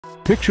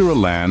Picture a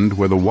land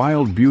where the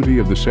wild beauty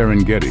of the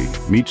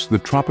Serengeti meets the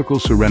tropical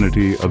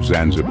serenity of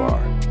Zanzibar.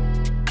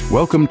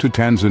 Welcome to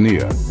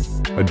Tanzania,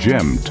 a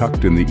gem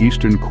tucked in the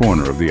eastern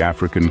corner of the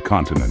African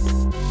continent.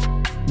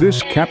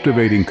 This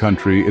captivating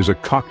country is a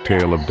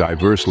cocktail of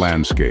diverse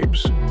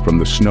landscapes, from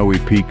the snowy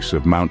peaks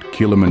of Mount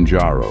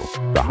Kilimanjaro,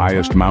 the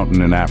highest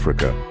mountain in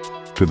Africa,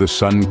 to the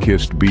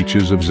sun-kissed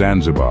beaches of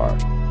Zanzibar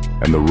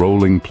and the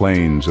rolling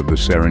plains of the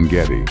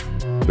Serengeti,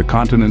 the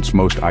continent's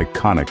most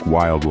iconic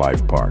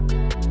wildlife park.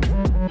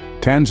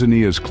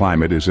 Tanzania's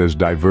climate is as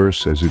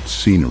diverse as its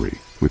scenery,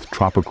 with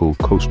tropical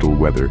coastal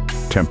weather,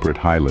 temperate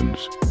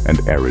highlands, and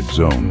arid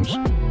zones.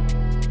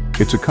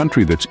 It's a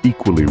country that's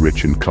equally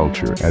rich in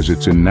culture as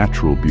it's in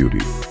natural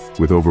beauty,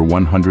 with over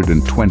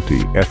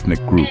 120 ethnic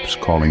groups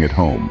calling it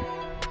home.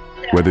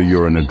 Whether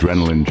you're an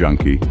adrenaline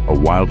junkie, a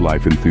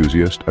wildlife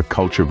enthusiast, a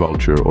culture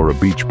vulture, or a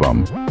beach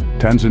bum,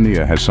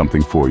 Tanzania has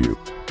something for you.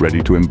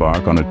 Ready to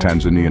embark on a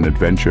Tanzanian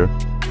adventure?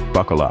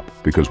 Buckle up,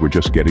 because we're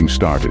just getting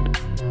started.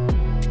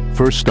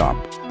 First stop,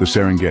 the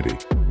Serengeti,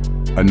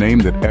 a name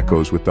that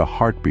echoes with the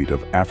heartbeat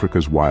of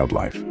Africa's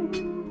wildlife.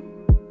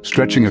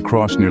 Stretching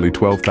across nearly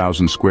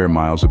 12,000 square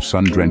miles of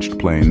sun-drenched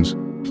plains,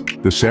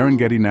 the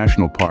Serengeti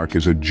National Park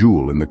is a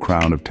jewel in the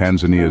crown of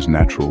Tanzania's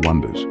natural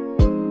wonders.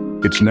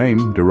 Its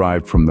name,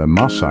 derived from the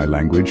Maasai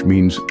language,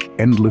 means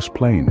endless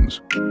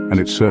plains, and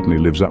it certainly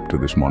lives up to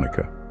this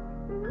moniker.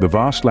 The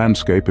vast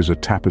landscape is a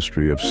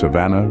tapestry of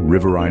savanna,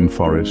 riverine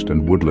forest,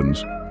 and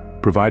woodlands,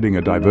 providing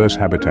a diverse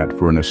habitat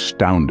for an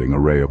astounding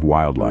array of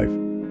wildlife.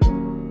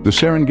 The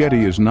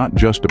Serengeti is not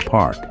just a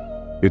park,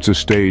 it's a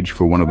stage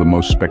for one of the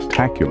most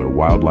spectacular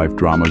wildlife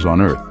dramas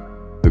on Earth,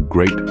 the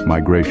Great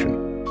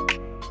Migration.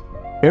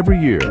 Every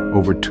year,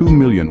 over 2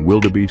 million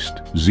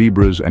wildebeest,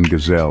 zebras, and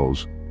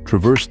gazelles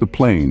traverse the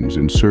plains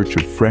in search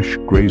of fresh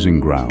grazing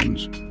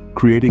grounds,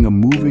 creating a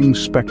moving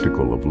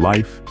spectacle of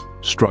life,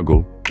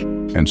 struggle,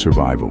 and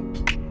survival.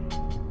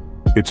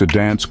 It's a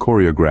dance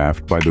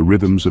choreographed by the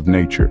rhythms of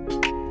nature,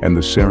 and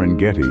the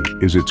Serengeti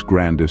is its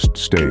grandest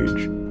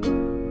stage.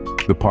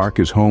 The park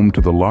is home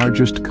to the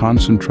largest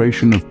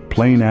concentration of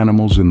plain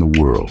animals in the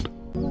world.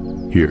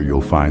 Here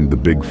you'll find the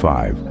Big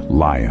Five: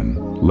 lion,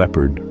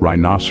 leopard,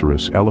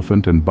 rhinoceros,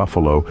 elephant, and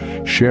buffalo,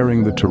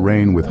 sharing the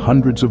terrain with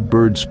hundreds of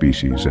bird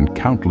species and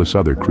countless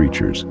other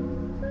creatures.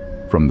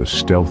 From the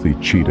stealthy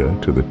cheetah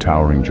to the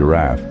towering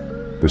giraffe,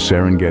 the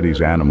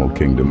Serengeti's animal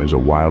kingdom is a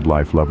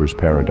wildlife lover's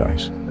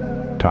paradise.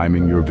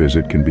 Timing your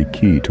visit can be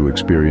key to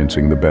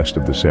experiencing the best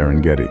of the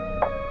Serengeti.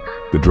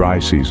 The dry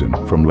season,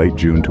 from late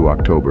June to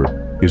October,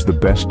 is the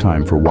best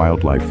time for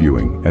wildlife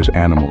viewing as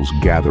animals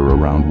gather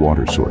around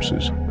water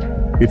sources.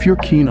 If you're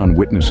keen on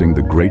witnessing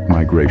the Great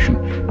Migration,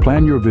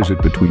 plan your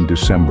visit between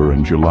December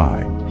and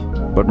July.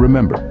 But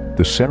remember,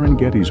 the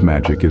Serengeti's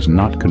magic is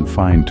not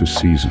confined to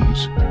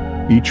seasons.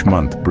 Each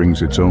month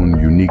brings its own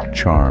unique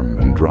charm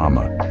and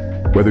drama.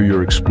 Whether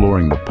you're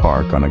exploring the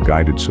park on a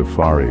guided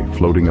safari,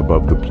 floating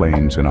above the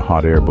plains in a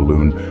hot air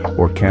balloon,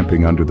 or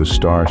camping under the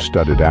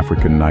star-studded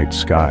African night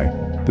sky,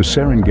 the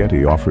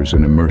Serengeti offers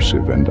an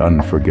immersive and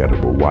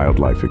unforgettable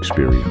wildlife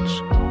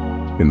experience.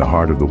 In the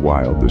heart of the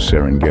wild, the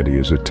Serengeti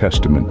is a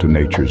testament to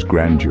nature's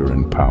grandeur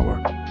and power.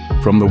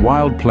 From the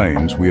wild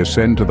plains, we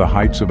ascend to the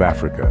heights of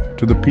Africa,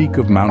 to the peak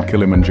of Mount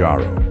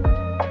Kilimanjaro.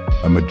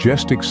 A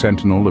majestic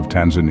sentinel of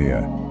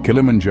Tanzania,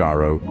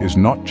 Kilimanjaro is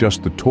not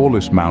just the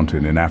tallest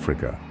mountain in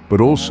Africa, but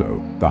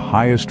also the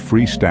highest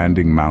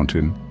freestanding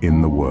mountain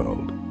in the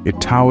world. It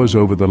towers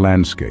over the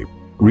landscape,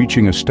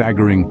 reaching a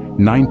staggering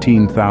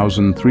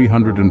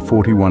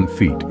 19,341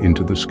 feet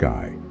into the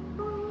sky.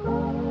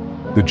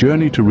 The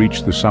journey to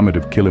reach the summit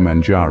of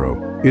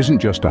Kilimanjaro isn't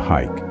just a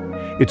hike,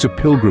 it's a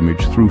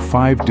pilgrimage through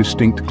 5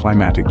 distinct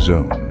climatic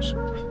zones.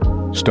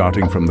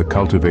 Starting from the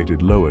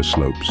cultivated lower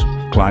slopes,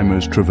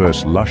 climbers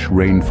traverse lush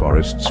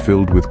rainforests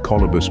filled with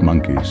colobus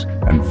monkeys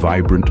and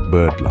vibrant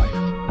bird life.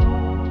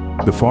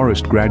 The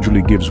forest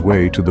gradually gives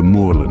way to the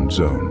moorland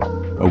zone,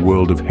 a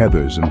world of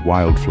heathers and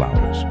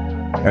wildflowers.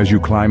 As you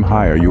climb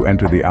higher, you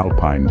enter the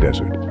alpine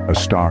desert, a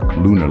stark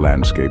lunar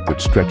landscape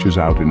that stretches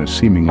out in a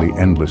seemingly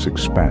endless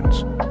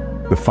expanse.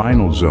 The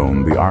final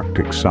zone, the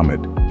Arctic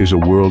summit, is a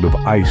world of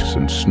ice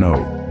and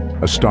snow,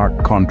 a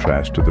stark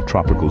contrast to the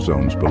tropical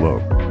zones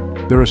below.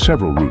 There are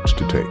several routes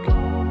to take,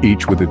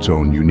 each with its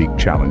own unique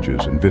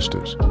challenges and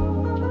vistas.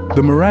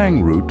 The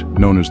meringue route,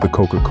 known as the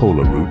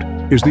Coca-Cola route,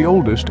 is the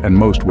oldest and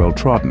most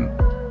well-trodden.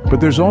 But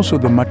there's also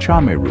the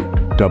Machame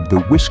route, dubbed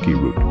the whiskey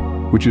route,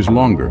 which is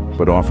longer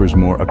but offers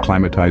more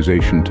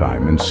acclimatization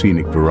time and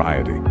scenic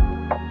variety.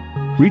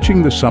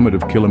 Reaching the summit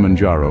of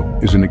Kilimanjaro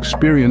is an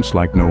experience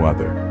like no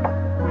other.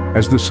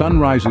 As the sun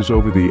rises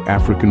over the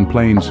African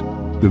plains,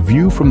 the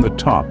view from the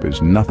top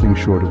is nothing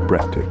short of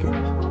breathtaking.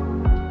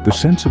 The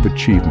sense of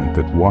achievement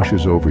that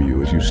washes over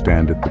you as you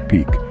stand at the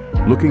peak,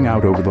 looking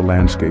out over the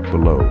landscape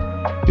below,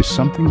 is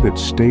something that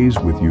stays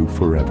with you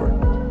forever.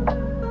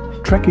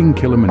 Trekking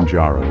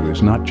Kilimanjaro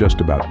is not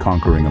just about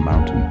conquering a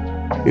mountain.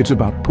 It's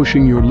about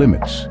pushing your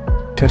limits,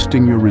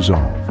 testing your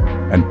resolve,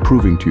 and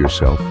proving to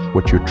yourself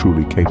what you're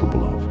truly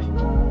capable of.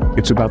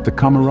 It's about the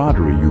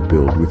camaraderie you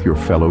build with your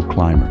fellow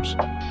climbers,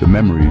 the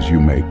memories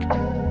you make,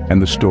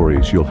 and the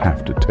stories you'll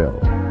have to tell.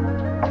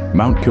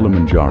 Mount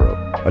Kilimanjaro,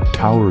 a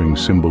towering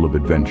symbol of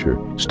adventure,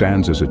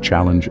 stands as a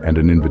challenge and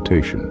an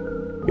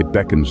invitation. It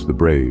beckons the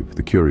brave,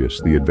 the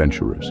curious, the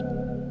adventurers.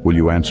 Will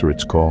you answer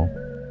its call?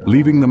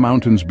 Leaving the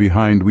mountains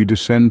behind, we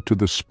descend to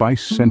the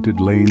spice-scented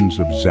lanes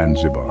of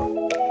Zanzibar.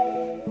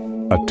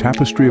 A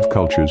tapestry of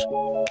cultures,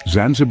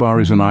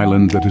 Zanzibar is an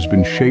island that has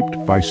been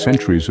shaped by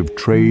centuries of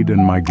trade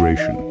and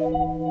migration.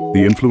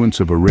 The influence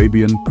of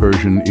Arabian,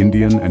 Persian,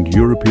 Indian, and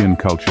European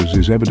cultures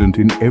is evident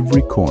in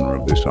every corner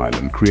of this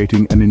island,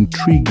 creating an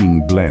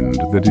intriguing blend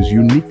that is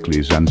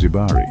uniquely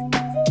Zanzibari.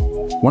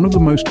 One of the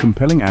most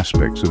compelling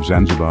aspects of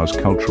Zanzibar's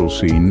cultural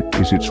scene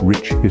is its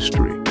rich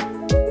history.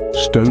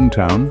 Stone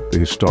Town, the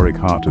historic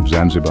heart of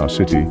Zanzibar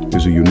city,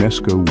 is a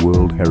UNESCO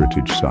World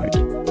Heritage Site.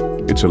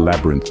 It's a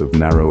labyrinth of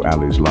narrow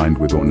alleys lined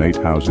with ornate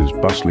houses,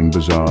 bustling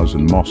bazaars,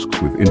 and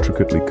mosques with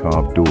intricately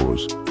carved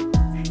doors.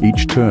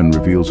 Each turn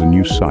reveals a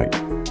new sight,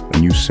 a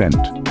new scent,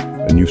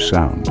 a new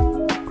sound,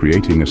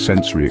 creating a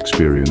sensory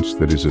experience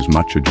that is as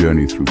much a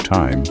journey through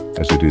time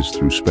as it is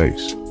through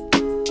space.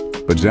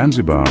 But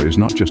Zanzibar is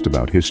not just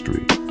about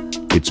history.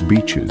 Its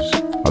beaches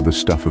are the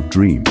stuff of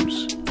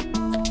dreams.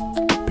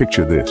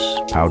 Picture this: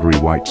 powdery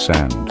white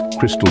sand,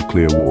 crystal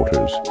clear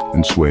waters,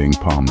 and swaying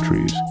palm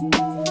trees.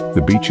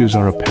 The beaches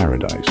are a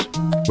paradise,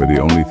 where the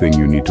only thing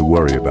you need to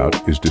worry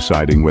about is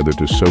deciding whether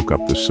to soak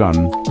up the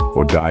sun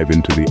or dive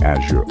into the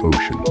azure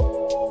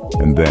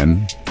ocean. And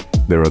then,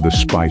 there are the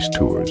spice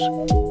tours.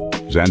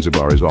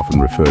 Zanzibar is often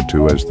referred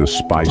to as the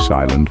Spice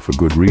Island for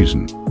good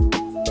reason.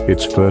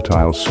 Its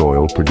fertile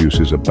soil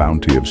produces a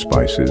bounty of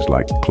spices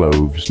like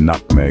cloves,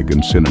 nutmeg,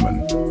 and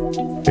cinnamon.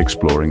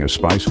 Exploring a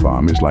spice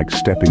farm is like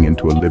stepping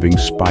into a living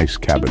spice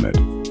cabinet,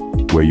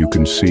 where you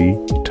can see,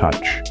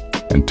 touch,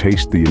 and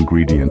taste the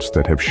ingredients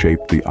that have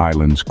shaped the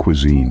island's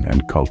cuisine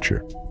and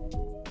culture.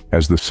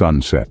 As the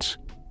sun sets,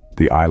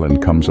 the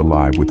island comes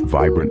alive with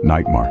vibrant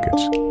night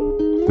markets.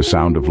 The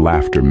sound of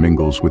laughter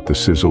mingles with the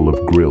sizzle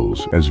of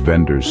grills as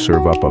vendors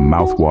serve up a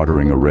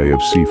mouth-watering array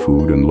of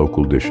seafood and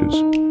local dishes.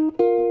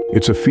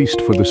 It's a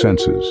feast for the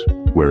senses,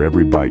 where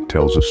every bite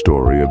tells a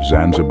story of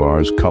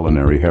Zanzibar's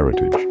culinary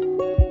heritage.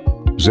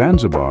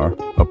 Zanzibar,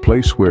 a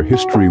place where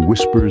history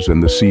whispers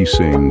and the sea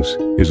sings,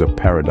 is a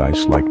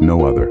paradise like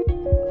no other.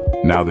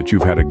 Now that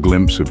you've had a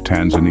glimpse of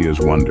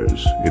Tanzania's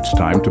wonders, it's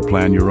time to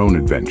plan your own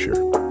adventure.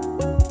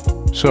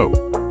 So,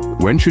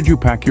 when should you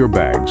pack your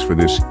bags for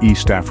this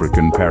East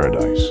African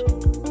paradise?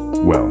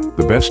 Well,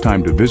 the best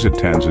time to visit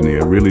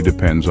Tanzania really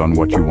depends on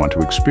what you want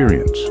to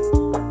experience.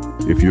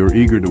 If you're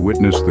eager to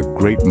witness the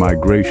Great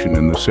Migration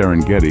in the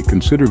Serengeti,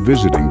 consider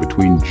visiting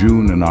between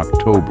June and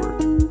October.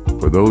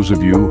 For those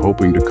of you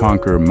hoping to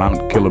conquer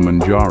Mount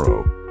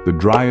Kilimanjaro, the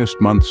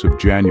driest months of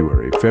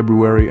January,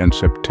 February, and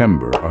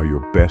September are your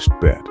best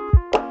bet.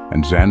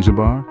 And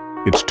Zanzibar?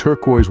 Its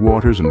turquoise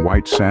waters and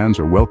white sands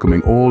are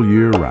welcoming all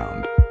year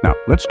round. Now,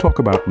 let's talk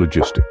about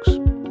logistics.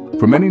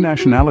 For many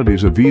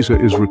nationalities, a visa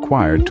is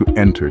required to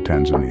enter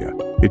Tanzania.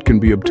 It can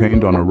be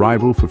obtained on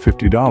arrival for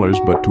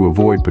 $50, but to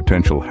avoid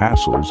potential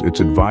hassles,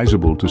 it's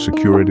advisable to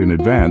secure it in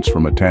advance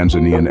from a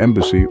Tanzanian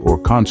embassy or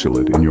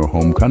consulate in your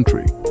home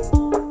country.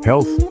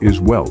 Health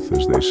is wealth,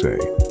 as they say,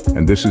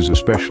 and this is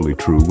especially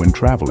true when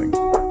traveling.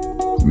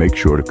 Make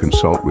sure to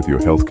consult with your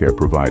healthcare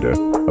provider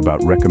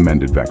about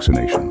recommended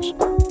vaccinations.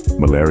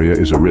 Malaria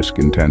is a risk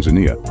in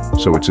Tanzania,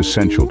 so it's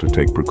essential to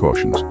take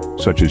precautions,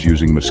 such as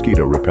using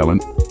mosquito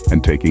repellent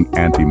and taking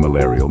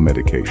anti-malarial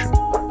medication.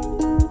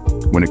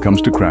 When it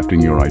comes to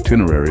crafting your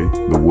itinerary,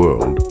 the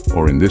world,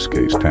 or in this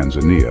case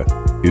Tanzania,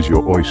 is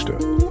your oyster.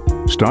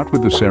 Start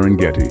with the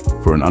Serengeti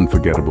for an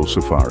unforgettable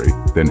safari,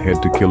 then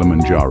head to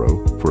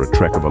Kilimanjaro for a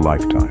trek of a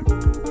lifetime.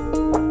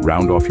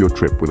 Round off your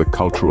trip with a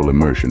cultural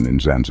immersion in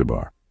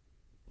Zanzibar.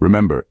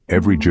 Remember,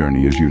 every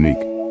journey is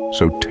unique,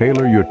 so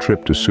tailor your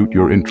trip to suit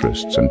your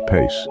interests and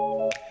pace.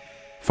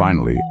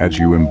 Finally, as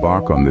you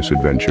embark on this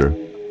adventure,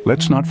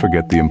 let's not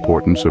forget the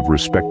importance of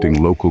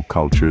respecting local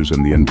cultures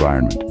and the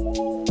environment.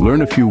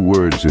 Learn a few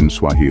words in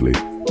Swahili,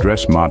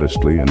 dress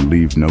modestly, and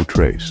leave no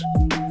trace.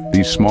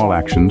 These small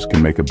actions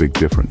can make a big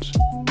difference.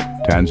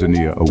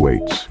 Tanzania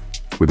awaits,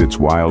 with its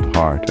wild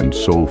heart and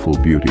soulful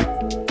beauty,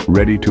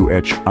 ready to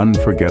etch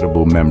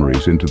unforgettable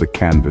memories into the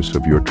canvas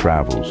of your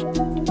travels.